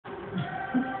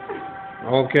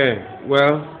Okay,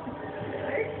 well.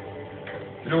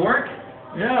 Did it work?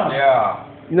 Yeah. Yeah.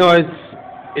 No,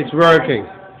 it's working.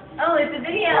 Oh, it's a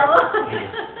video.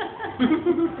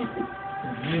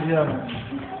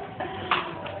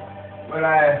 Well,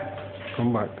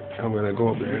 Come back. I'm gonna go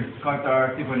up there.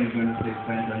 Qatar, Tiffany's going to take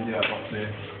French and Jab up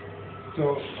there.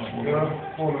 So, you know,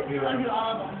 hold up here. I'll do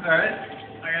all of them. Alright,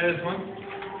 I got this one.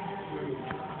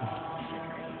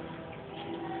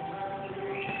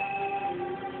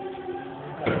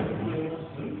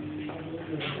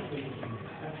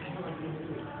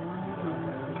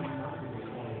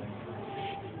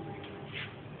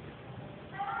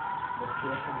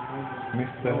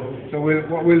 So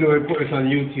what we'll do is put this on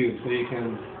YouTube so you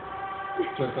can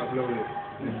just upload it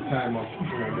in time of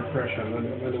depression when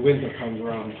the winter comes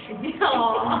around.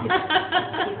 Aww.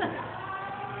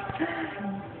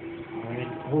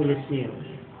 Alright, hold it still.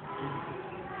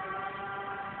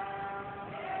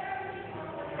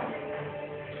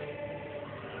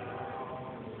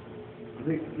 I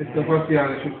think Mr.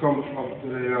 Bastian should come up to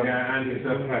the Yeah, and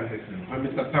Mr. Patterson. and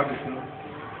Mr. Patterson.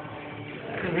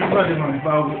 Everybody man, if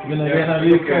I was Gonna yeah, get a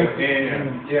look real at it.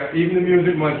 Yeah, even the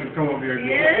music man should come up here.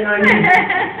 Yes.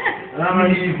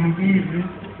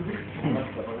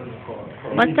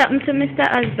 What's happened to Mr.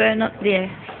 Osborne up there?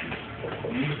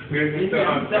 Where's Mr.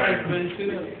 Osborne?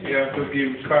 You have to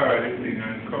give Cara anything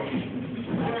and come.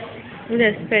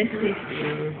 Let's press this.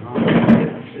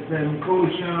 It's a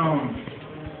coach,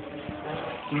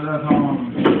 so that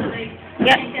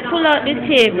Yeah, pull out the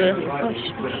table.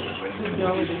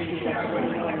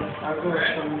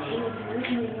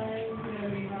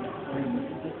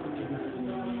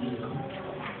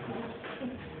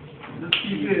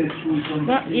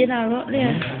 But you know, right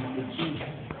there.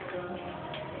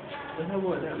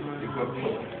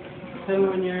 Tell me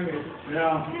when you're ready.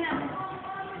 Yeah.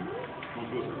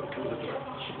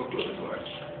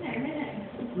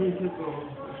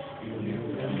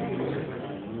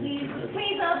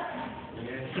 Please up.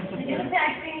 Get a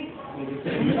taxi.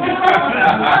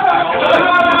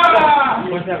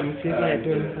 What's that? We see that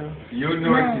doing something. You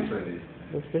know it's Tiffany.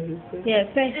 What's this? Yeah,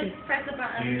 press it. Just press the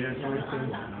button.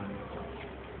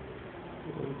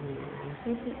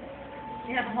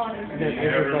 You have a hold of That's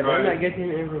everybody. I'm not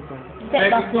getting everybody.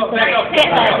 Step back, Back up. step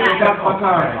back.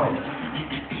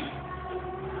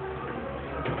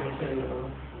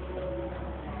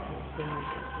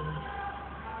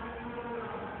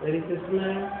 Ready to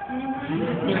smile?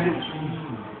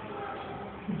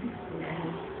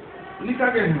 Look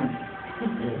again.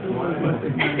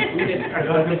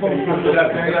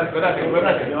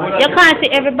 You can't see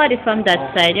everybody from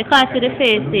that side. You can't see the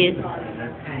faces.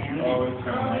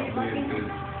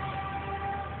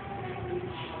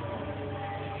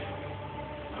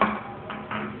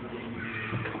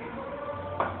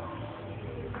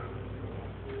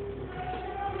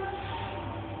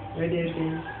 Ready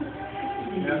again?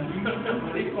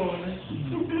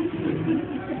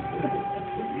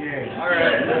 Yeah. All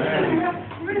right.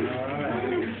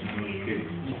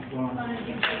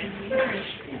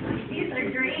 These are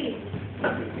great.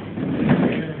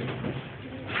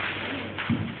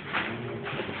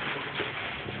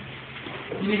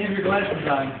 You need to have your glasses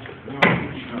on.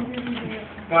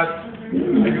 But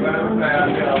you want to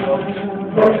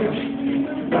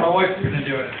my wife's going to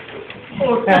do it.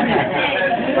 Oh, you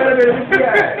better be this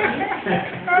guy. You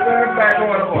better back on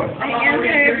the horse. I am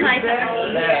going to reply to that.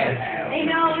 I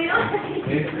know, we don't.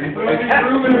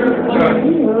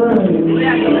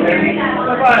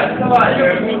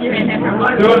 Come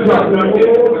on. Don't talk, don't get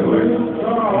it.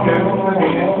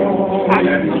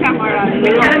 We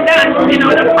can dance, you know,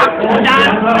 the popcorn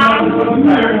dance.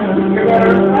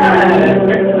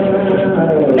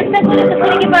 Mr. Good,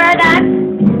 can you give her a dance?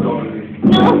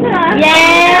 No, sir.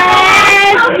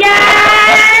 Yes!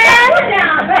 Yes!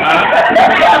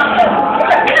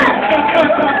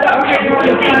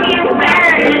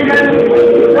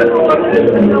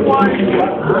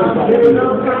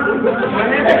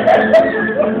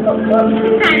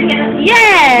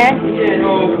 Yeah!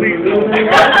 No, please don't.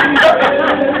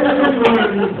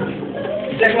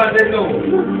 Check what they do.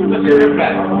 Let's hear it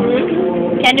back.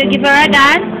 Can you give her a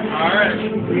dance? Alright.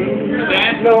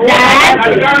 Dance?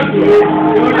 Dance?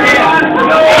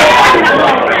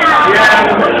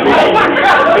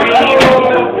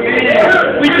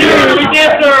 We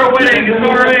did our wedding, it's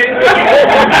alright.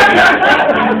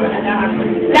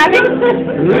 Dance?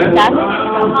 Dance?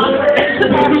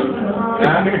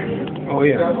 Oh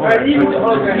yeah.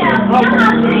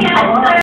 Yeah.